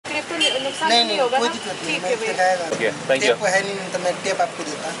नुकसान नहीं होगा ना? ठीक है भैया। Okay, thank you.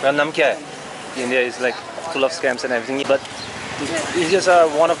 मेरा नाम क्या है? India is like full of scams and everything, but Indians are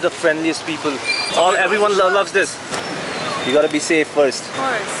one of the friendliest people. Everyone loves this. You gotta be safe first. Of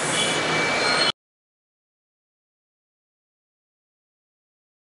course.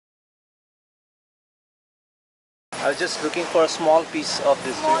 I was just looking for a small piece of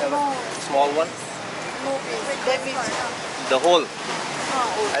this. Do you have a small one? No, that means The whole?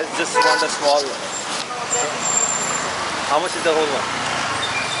 I just want a small one. How much is the whole one?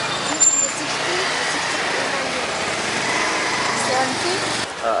 70.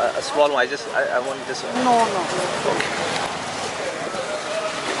 A small one. I want this one. No, no. Okay.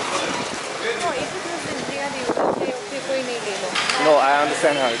 No, if it was India, they would say, okay, कोई नहीं ले लो. No, I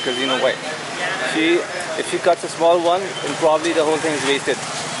understand her because you know why. If she cuts a small one, then probably the whole thing is wasted.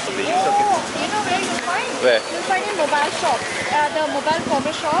 Oh, you know where you find? Where? You find in mobile shop, the mobile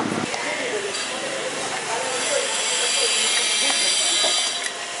phone shop.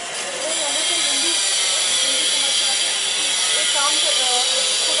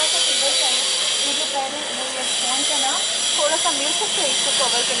 थोड़ा सा मिल सकते हैं इसको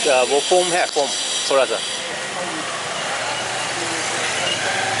cover करने वो foam है, foam थोड़ा सा.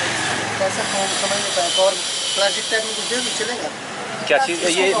 कैसा फोम समझ नहीं पाया. और प्लास्टिक टाइप में कुछ दे दो चलेगा? क्या चीज़?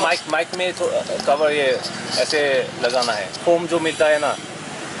 ये माइक में कवर ये ऐसे लगाना है. फोम जो मिलता है ना,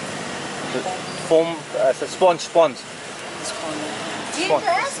 फोम ऐसा स्पॉन्ज. ये तो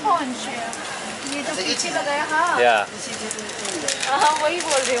है स्पॉन्ज. ये जो पीछे लगाया. हाँ. Yeah. हाँ वही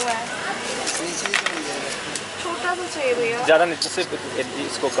बोल रही हूँ मैं. छोटा सा चाहिए भैया. ज़्यादा नहीं, सिर्फ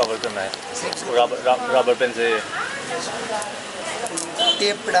इसको कवर करना है. रबर पेन से.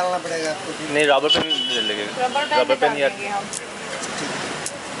 टेप डालना पड़ेगा आपको. नहीं, रबर पेन लगेगा. रबर पेन या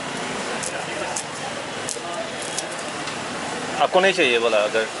आपको नहीं चाहिए बोला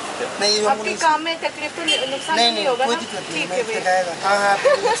अगर? नहीं, आपके काम में तकलीफ तो नुकसान नहीं होगा ना? ठीक है भैया. हाँ हाँ.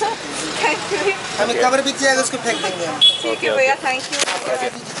 Thank you. हमें कवर भी चाहिए, उसको फेंक देंगे हम. ठीक है भैया. Thank you.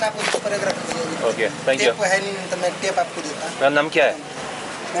 जितना आपको ऊपर रख दीजिए. Okay, thank you. टेप है नहीं तो मैं टेप आपको देता. मेरा नाम क्या है?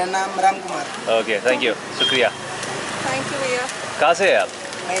 मेरा नाम Ram Kumar. Okay, thank you, शुक्रिया. थैंक यू भैया. कहाँ से है आप?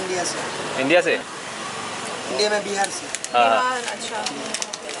 मैं इंडिया से. इंडिया से? इंडिया में बिहार से. हाँ. अच्छा.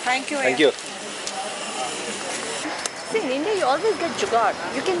 Thank you. Thank you. See, in India, you always get jugaad.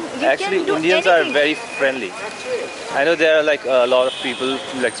 You Actually, can do Indians anything. are very friendly. I know there are like a lot of people,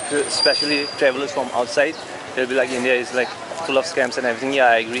 like especially travelers from outside. They'll be like, India is like full of scams and everything. Yeah,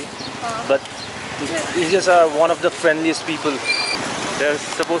 I agree. But Indians are one of the friendliest people. There's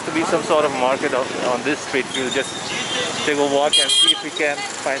supposed to be some sort of market on this street. We'll just take a walk and see if we can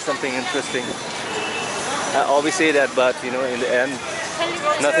find something interesting. I always say that, but you know, in the end,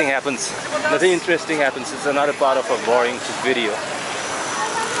 nothing happens. Nothing interesting happens. It's another part of a boring video.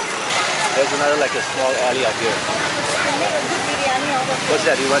 There's another like a small alley out here. What's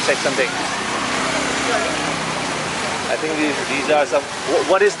that? You want to check something? I think these are some.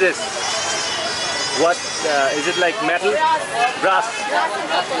 What is this? What is it like metal? Brass. Brass and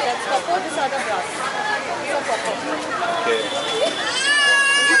copper. That's copper. This other brass. Okay.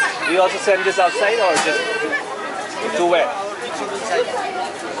 Do you also send this outside or just to where?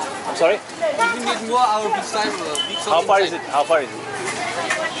 I'm sorry? If you need more, our big size. How far is it? How far is it?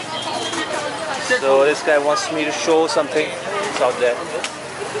 So this guy wants me to show something. It's out there.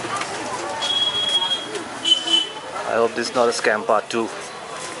 I hope this is not a scam part 2.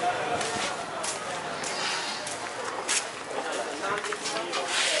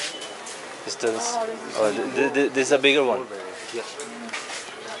 This is a bigger one. Yes.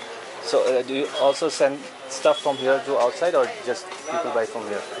 So do you also send stuff from here to outside or just people buy from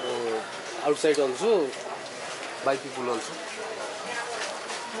here? Outside also, by people also.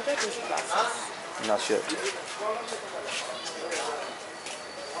 Not sure.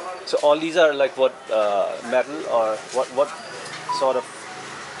 So all these are like what metal or what sort of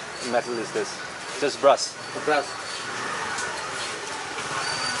metal is this? Just brass. Brass.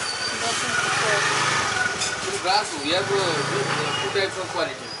 Brass, we have two types of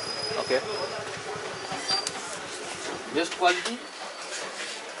quality. Okay. Best quality,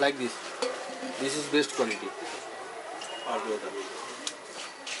 like this. This is best quality.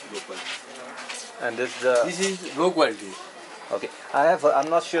 And this This is low quality. okay. I'm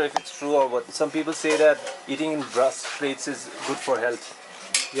not sure if it's true or what. Some people say that eating in brass plates is good for health.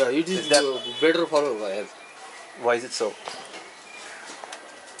 Yeah, it is better for our health. Why is it so?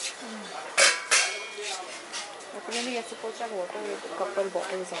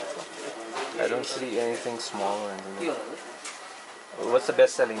 I don't see anything small or anything. What's the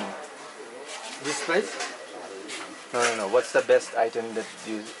best selling? This price? No. What's the best item that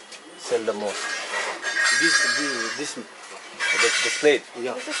you sell the most? This This plate.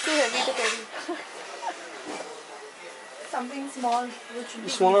 yeah. This is too heavy to carry. Something small which would be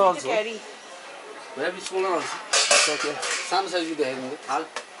Smaller easy also. to carry. Maybe smaller also. It's okay. Some size you have. All.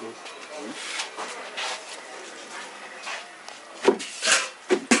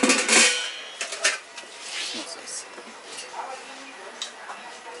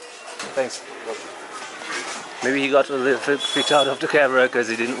 Thanks. Maybe he got a little bit freaked out of the camera because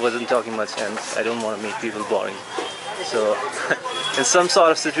he wasn't talking much, and I don't want to make people boring. So, in some sort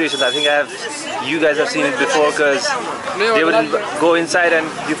of situations, I think you guys have seen it before, because they would go inside and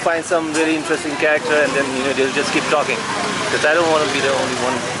you find some really interesting character, and then they'll just keep talking. Because I don't want to be the only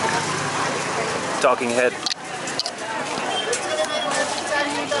one talking head.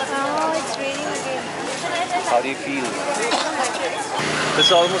 Oh, it's raining again. How do you feel?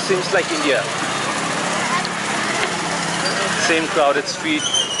 This almost seems like India. Same crowded street,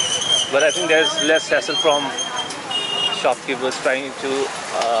 but I think there's less hassle from shopkeepers trying to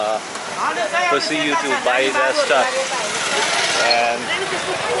pursue you to buy their stuff, and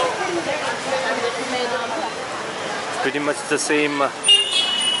pretty much the same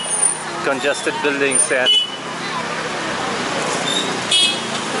congested buildings and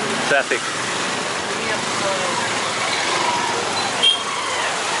traffic.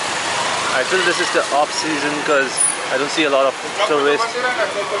 I feel this is the off season because I don't see a lot of tourists.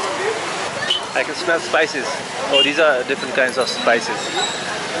 I can smell spices. Oh, these are different kinds of spices.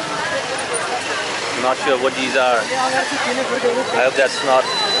 I'm not sure what these are. I hope that's not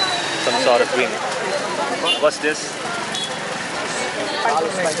some sort of drink. What's this?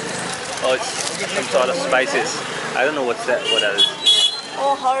 Oh, it's some sort of spices. I don't know what that is.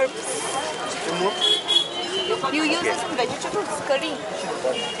 Oh, herbs. You use this in vegetables? Curry?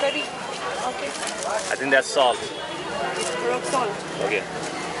 Curry. Okay. I think that's salt. Rock salt. Okay.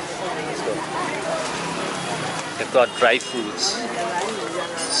 Let's go. They've got dry fruits.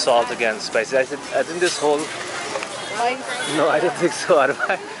 Salt again, spices. I think this whole... Wine. No, I don't think so.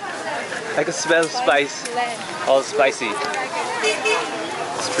 I can smell spice. All spicy.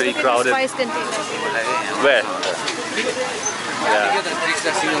 It's pretty crowded. Spice container. Where? Yeah.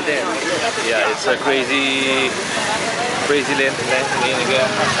 Yeah, it's a crazy lane again.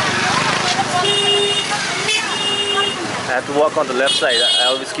 I have to walk on the left side. I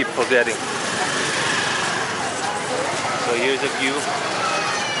always keep forgetting. So here's a view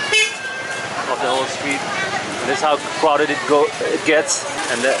of the whole street. And this is how crowded it gets.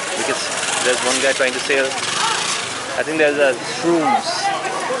 And because there's one guy trying to sell. I think there's shrooms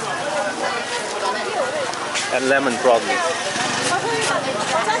and lemon probably.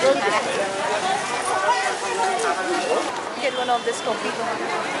 Get one of this topi.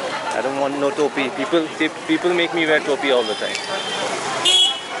 I don't want no topi. People make me wear topi all the time.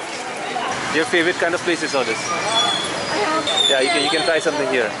 Your favorite kind of places are this? Yeah, you can try something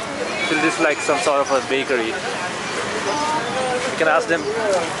here. Feel this like some sort of a bakery. You can ask them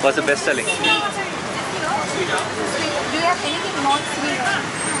what's the best selling. Do you have anything non-sweet?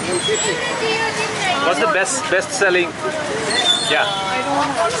 What's the best selling? Yeah.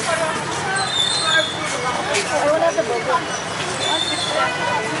 I don't have the burger.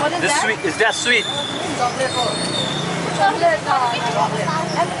 What is This that? sweet, is that sweet? Chocolate.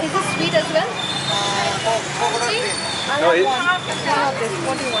 And is it sweet as well? No, One of this.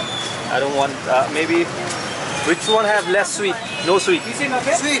 What do you want? I don't want, maybe, which one have less sweet? No sweet.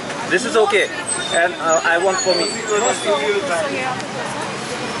 Sweet. This is okay. And I want for me.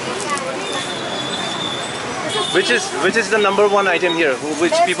 Which is the number one item here,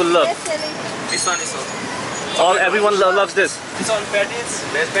 which people love? This one is also. Everyone loves this. This one patties,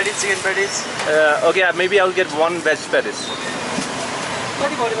 veg patties, chicken patties. Okay, maybe I'll get one veg patties.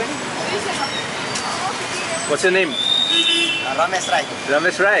 What's your name? Ramesh Rai.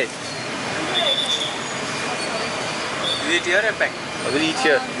 Ramesh Rai. You eat here and pack. I will eat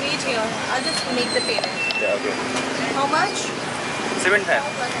here. Wait here. I'll just make the payment. Yeah, okay. How much? 7.5.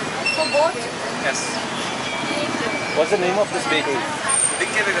 For both? Yes. What's the name of this bakery? Big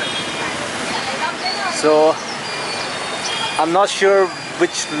bakery. So, I'm not sure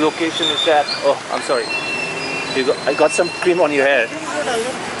which location is that. Oh, I'm sorry. I got some cream on your hair.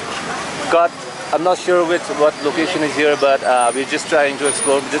 I'm not sure what location is here, but we're just trying to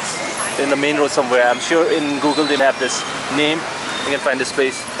explore this in the main road somewhere. I'm sure in Google they have this name. You can find this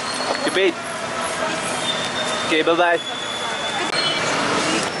place. You paid? Okay, bye-bye.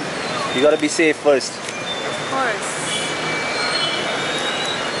 You gotta be safe first. Of course.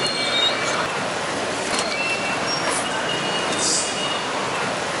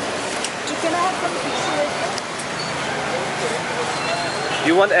 Can I have some tissue?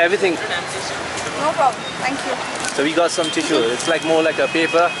 You want everything? No problem. Thank you. So we got some tissue. It's like more like a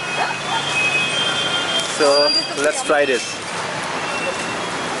paper. So let's try this.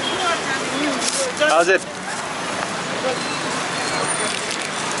 How's it?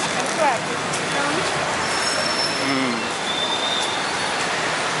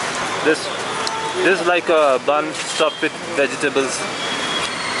 This is like a bun stuffed with vegetables.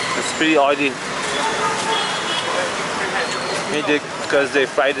 It's pretty oily. Maybe because they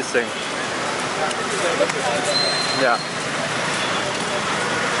fry this thing. Yeah.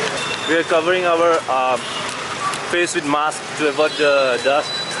 We are covering our face with mask to avoid the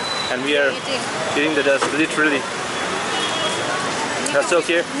dust, and we are eating the dust literally. That's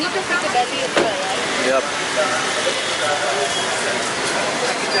okay. You need to fit the belly as well, right? Yep.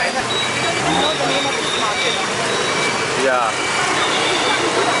 Yeah.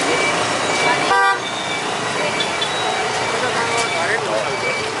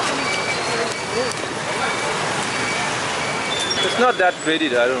 It's not that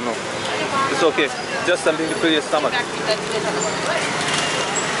weighted, I don't know. It's okay. Just something to fill your stomach.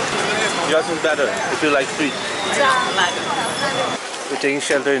 Yours is better if you like sweet. We're taking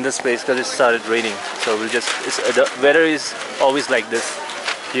shelter in this place because it started raining. So we'll just, the weather is always like this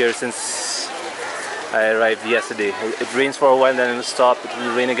here since I arrived yesterday. It rains for a while, then it'll stop. It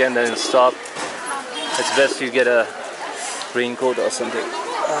will rain again, then it'll stop. It's best you get a raincoat or something.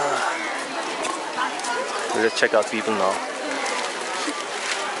 We'll just check out people now.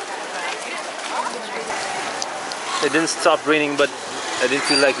 It didn't stop raining, but I didn't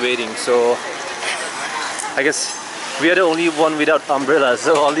feel like waiting, so I guess we are the only one without umbrellas,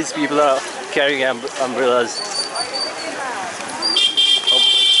 so all these people are carrying umbrellas.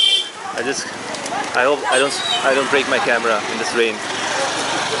 I hope I don't break my camera in this rain.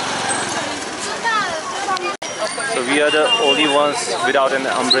 So we are the only ones without an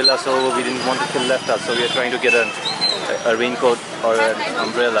umbrella, so we didn't want to feel left out, so we are trying to get a raincoat or an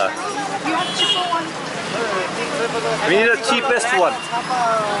umbrella. You have cheaper one. We need the cheapest one.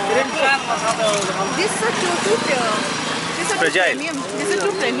 These are too Fragile. premium. These are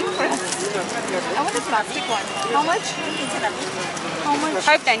too premium for us. I want a plastic one. How much? How much?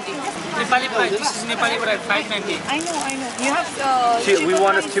 590. Nepali price. This is Nepali price. 590. I know. You have We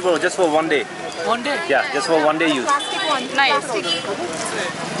want a cheaper one just for one day. 1 day. Yeah, just for one day use. plastic one. Nice. Plastic.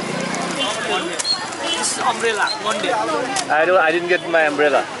 This is umbrella. 1 day. I didn't get my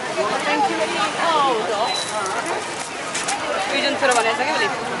umbrella. Thank you. Asian thora bhane sakyo le.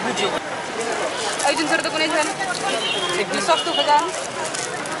 Bujyo. Asian thora ta kunai छैन. एकदम सस्तो खोजा.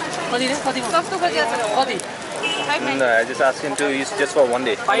 कति सस्तो खोजा छ. कति? No, I just asked him to use just for one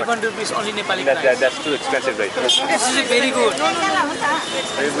day. 500 rupees only Nepali price. That's too expensive, right? This is very good.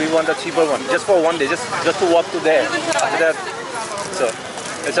 We want a cheaper one, just for one day, just to walk to there. So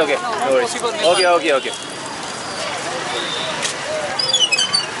it's okay, no worries. Okay.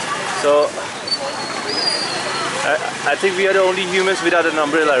 So I think we are the only humans without an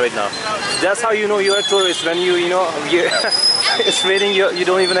umbrella right now. That's how you know you're a tourist, when you know it's raining, you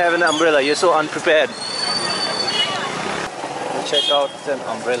don't even have an umbrella. You're so unprepared. Check out an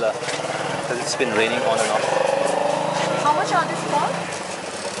umbrella because it's been raining on and off. How much are these for?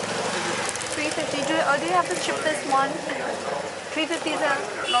 350. Do you have the cheapest one? 350 is the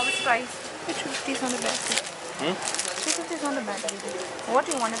lowest price. 350 is not the best. 350 is not the best. What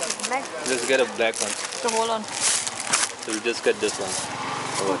do you want? Black? Let's get a black one. So hold on. So we'll just get this one.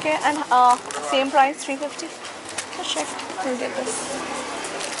 Okay, and same price, 350. Just check. We'll get this.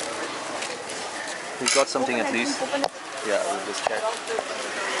 We got something at least. Open it. Yeah, we'll just check.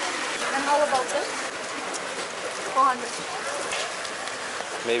 And how about this? 400.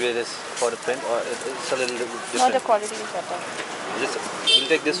 Maybe it is for the print or it's a little different. No, the quality is better. We'll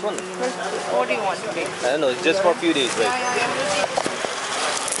take this one. What do you want to take? I don't know, it's just for a few days, right? Yeah.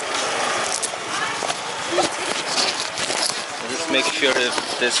 Just make sure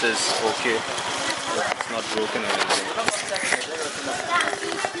if this is okay. If it's not broken or anything.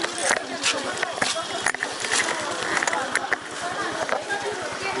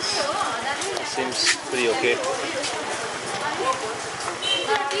 This seems pretty okay.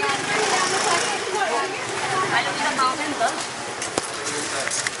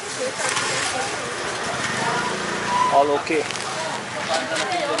 All okay.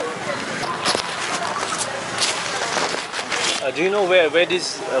 Do you know where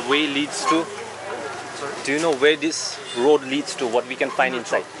this way leads to? Do you know where this road leads to? What we can find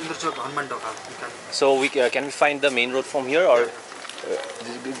inside? So we can we find the main road from here or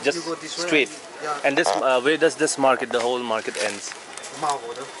just straight? And this where does this market, the whole market ends?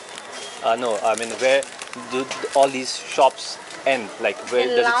 No, I mean where do all these shops end? Like where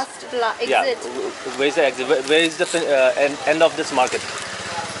The does last exit. yeah, where is the exit? Where is the end of this market?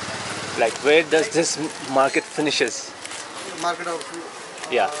 Like where does this market finishes? Market of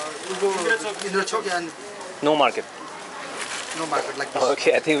Yeah, you go Indra Chowk and no market. no market like this.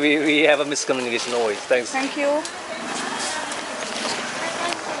 Okay, I think we have a miscommunication. No worries. Thanks. Thank you.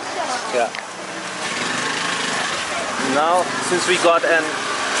 Yeah. Now since we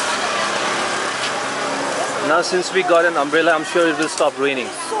got an umbrella, I'm sure it will stop raining.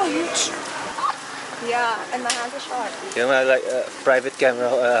 So huge. Yeah, and my hands are short. You know, like private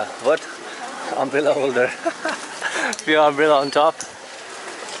camera. What? Umbrella holder. Pure umbrella on top.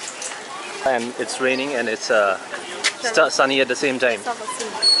 And it's raining and it's sunny at the same time. Stop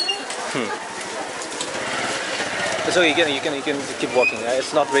asleep. So you can keep walking.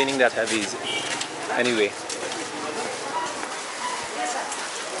 It's not raining that heavy anyway.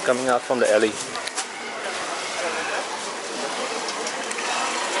 Coming out from the alley.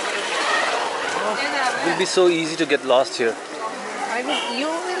 It will be so easy to get lost here. I mean, you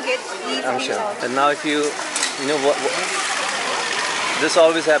will get easily I'm sure. lost. And now if you know what this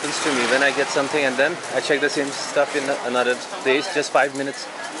always happens to me when I get something and then I check the same stuff in another place just 5 minutes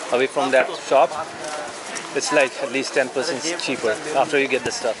away from that shop. It's like at least 10% cheaper after you get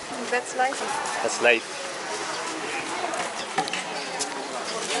the stuff. That's life. That's life.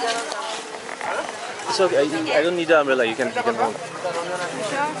 So I don't need the umbrella. You can hold.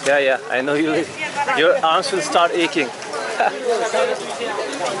 Sure. Yeah. I know you. Your arms will start aching.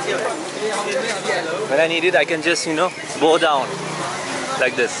 When I need it, I can just bow down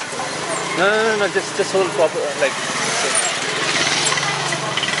like this. No. Just hold proper like.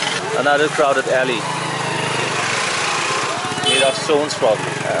 Another crowded alley. Made of stones probably.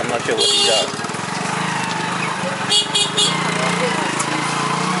 I'm not sure what these are.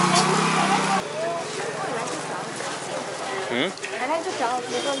 I like the towels,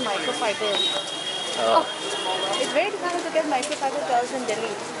 those are microfiber. Oh, It's very difficult to get microfiber towels in Delhi.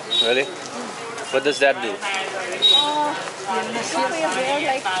 really? What does that do? So for your hair,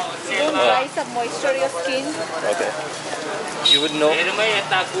 like, don't rise up moisture your skin. Okay. You would know,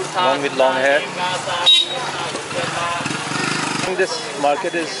 one with long hair. I think this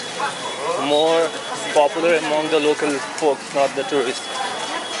market is more popular among the local folks, not the tourists.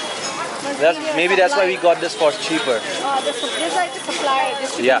 Maybe that's why we got this for cheaper. This is like the supply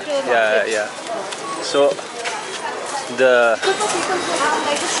distributor market. Yeah. So the People who have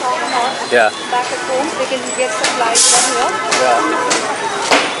like a shop back at home, they can get supplies from here.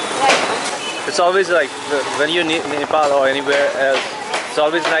 Like, it's always like when you're in Nepal or anywhere else, it's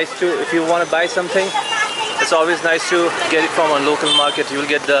always nice to, if you want to buy something, it's always nice to get it from a local market. You'll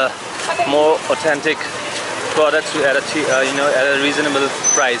get the more authentic products at a reasonable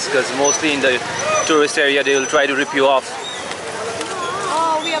price, because mostly in the tourist area they will try to rip you off.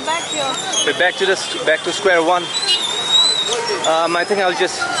 oh, we are back here. We're back to square one. I think I'll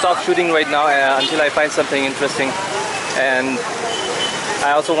just stop shooting right now until I find something interesting. And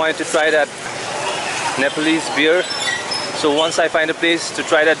I also wanted to try that Nepalese beer. So once I find a place to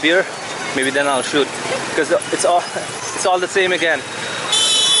try that beer, maybe then I'll shoot, because it's all the same again.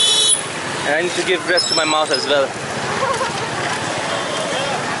 And I need to give rest to my mouth as well.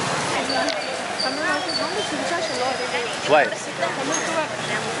 Why?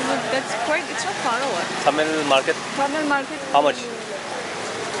 That's quite, it's not far away. Thamel market? Thamel market. How much?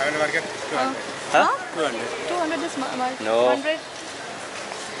 Thamel market 200. Huh? 200. 200 is market. No. 100.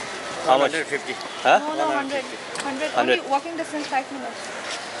 How much? 150. Huh? No, 100. 100. 100. Only walking distance 5 minutes.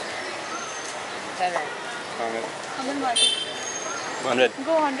 Thamel. Thamel market. 100.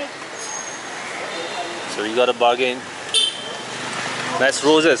 Go 100. So we got a bargain. Nice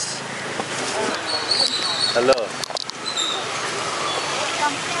roses. Hello.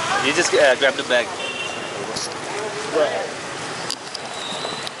 You just grab the bag.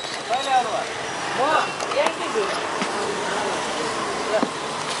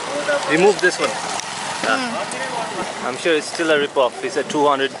 Remove this one. I'm sure it's still a rip-off. He said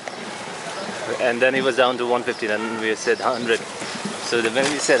 200 and then he was down to 150 and we said 100. So when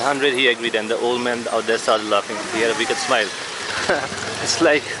we said 100 he agreed, and the old man out there started laughing. He had a wicked smile. It's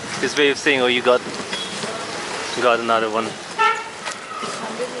like his way of saying, oh, you got another one.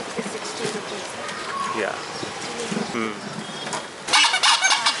 100 is 60 rupees. Yeah.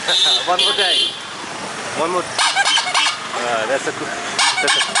 One more time. One more. That's a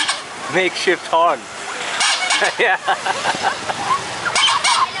makeshift horn. Yeah.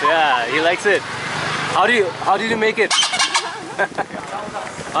 Yeah, he likes it. How did you make it?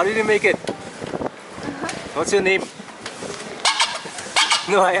 How did you make it? What's your name?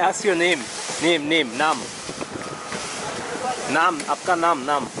 No, I asked your name. Nam. नाम आपका नाम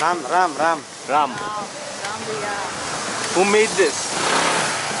नाम Ram Ram Who made this?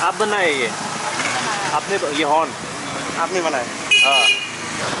 आप बनाए ये आपने ये horn आपने बनाया हाँ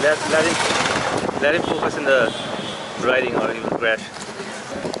let him focus in the riding or he will crash.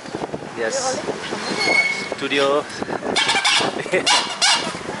 Yes, studio.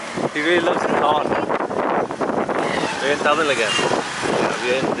 He really loves his horn. We're in Thamel again. Yeah,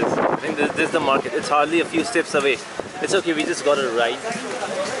 we're in this. I think this is the market. It's hardly a few steps away. It's okay. We just got a ride.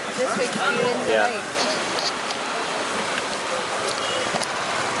 Just to experience the Yeah. ride.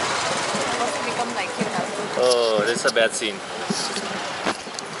 Must become like you now. Oh, this is a bad scene.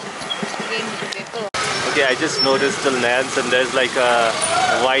 Again, vapor. Okay, I just noticed the lands and there's like a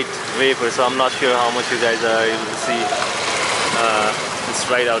white vapor, so I'm not sure how much you guys are able to see. It's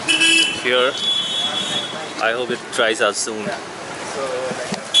right out here. I hope it dries out soon.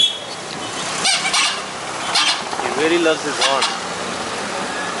 He really loves his horn.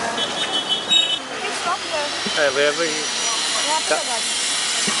 Stop there. Wherever he... What happened to that?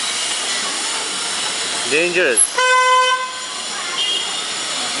 Dangerous.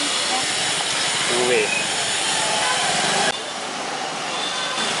 Way.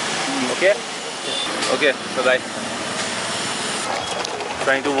 Okay? Okay, bye-bye.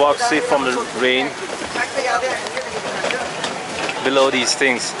 Trying to walk safe from the rain below these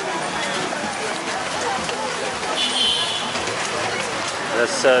things.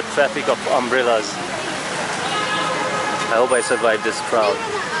 There's traffic of umbrellas. I hope I survive this crowd.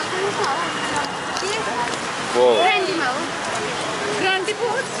 Whoa.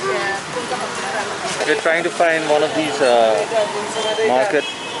 We're trying to find one of these markets.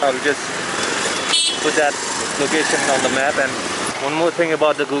 I'll just put that location on the map. And one more thing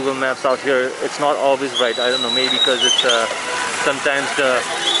about the Google Maps out here, it's not always right. I don't know, maybe because it's sometimes the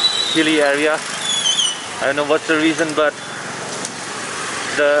hilly area. I don't know what's the reason, but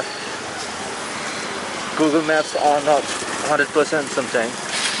the Google Maps are not 100% sometimes.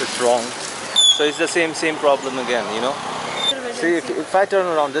 It's wrong. So it's the same problem again, you know. See, if I turn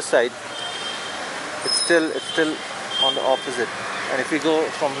around this side, it's still on the opposite. And if we go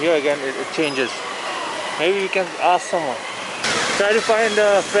from here again, it changes. Maybe we can ask someone. Try to find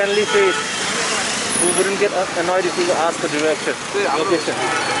a friendly face who wouldn't get annoyed if we ask a direction, location.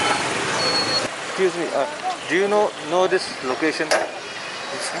 Excuse me, do you know this location?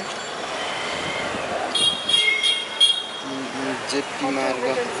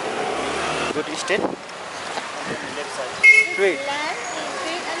 Good state? Straight. Land,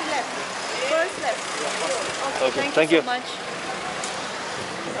 straight and left. First left. Okay, Thank thank you you. so much.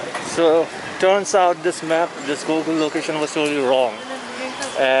 So turns out this map, this Google location was totally wrong.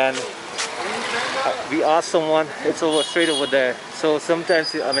 And we asked someone, it's straight over there. So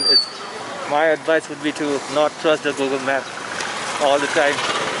sometimes, I mean, my advice would be to not trust the Google map all the time.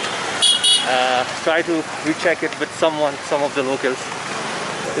 Try to recheck it with some of the locals.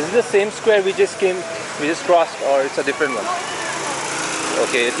 Is it the same square we just crossed, or it's a different one?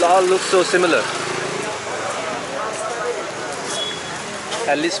 Okay, it all looks so similar.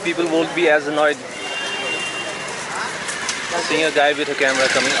 At least people won't be as annoyed seeing a guy with a camera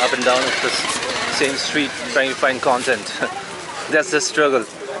coming up and down the same street trying to find content. That's the struggle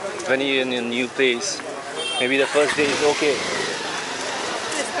when you're in a new place. Maybe the first day is okay.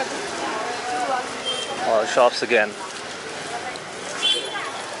 Or shops again.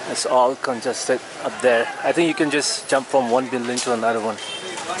 It's all congested up there. I think you can just jump from one building to another one.